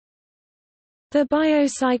The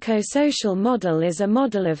biopsychosocial model is a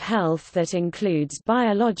model of health that includes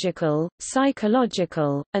biological,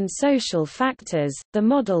 psychological, and social factors. The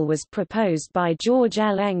model was proposed by George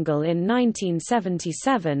L. Engel in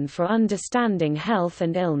 1977 for understanding health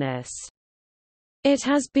and illness. It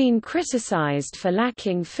has been criticized for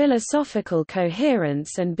lacking philosophical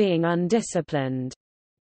coherence and being undisciplined.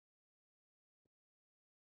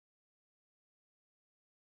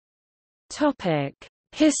 Topic: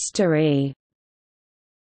 History.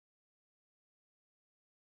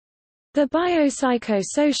 The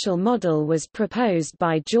biopsychosocial model was proposed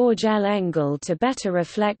by George L. Engel to better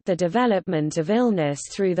reflect the development of illness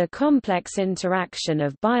through the complex interaction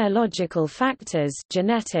of biological factors,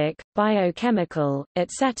 genetic, biochemical,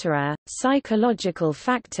 etc., psychological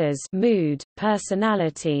factors, mood,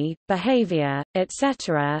 personality, behavior,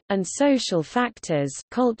 etc., and social factors,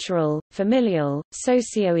 cultural, familial,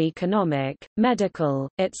 socio-economic, medical,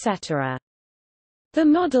 etc. The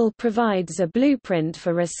model provides a blueprint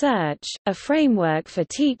for research, a framework for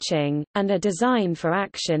teaching, and a design for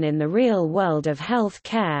action in the real world of health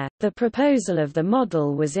care. The proposal of the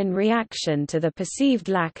model was in reaction to the perceived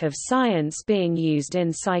lack of science being used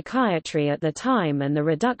in psychiatry at the time and the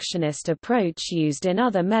reductionist approach used in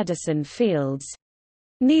other medicine fields,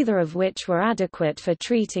 neither of which were adequate for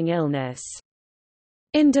treating illness.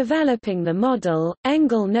 In developing the model,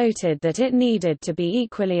 Engel noted that it needed to be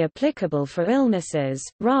equally applicable for illnesses,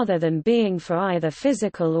 rather than being for either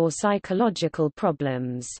physical or psychological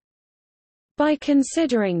problems. By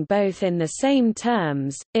considering both in the same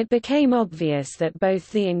terms, it became obvious that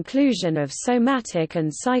both the inclusion of somatic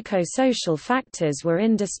and psychosocial factors were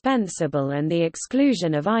indispensable and the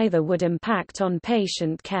exclusion of either would impact on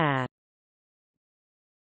patient care.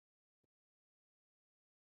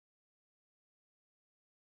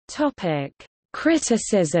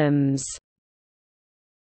 Criticisms.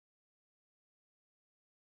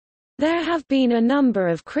 There have been a number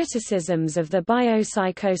of criticisms of the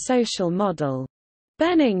biopsychosocial model.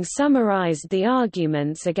 Benning summarized the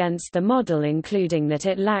arguments against the model, including that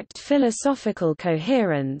it lacked philosophical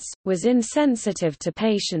coherence, was insensitive to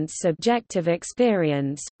patients' subjective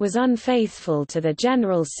experience, was unfaithful to the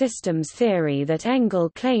general systems theory that Engel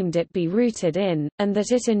claimed it be rooted in, and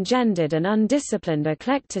that it engendered an undisciplined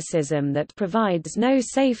eclecticism that provides no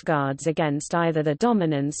safeguards against either the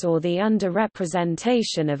dominance or the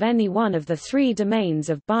underrepresentation of any one of the three domains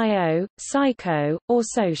of bio, psycho, or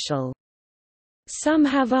social. Some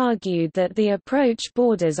have argued that the approach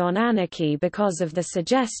borders on anarchy because of the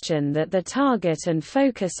suggestion that the target and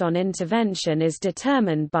focus on intervention is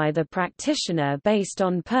determined by the practitioner based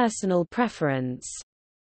on personal preference.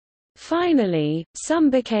 Finally, some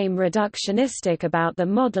became reductionistic about the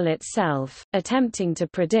model itself, attempting to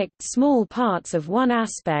predict small parts of one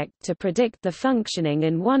aspect to predict the functioning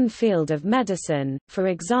in one field of medicine, for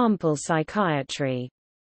example psychiatry.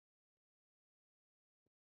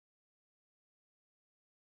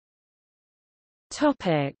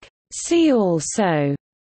 See also: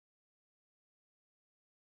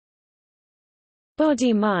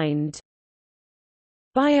 Body-mind,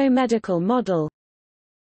 biomedical model,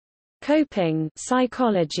 coping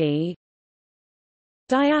psychology,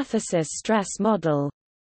 diathesis stress model,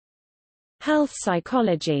 health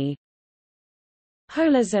psychology,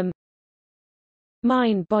 holism,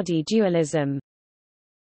 mind-body dualism,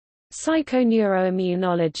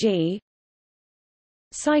 psychoneuroimmunology,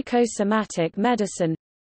 psychosomatic medicine,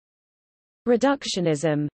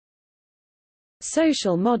 reductionism,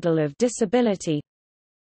 social model of disability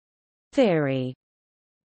theory.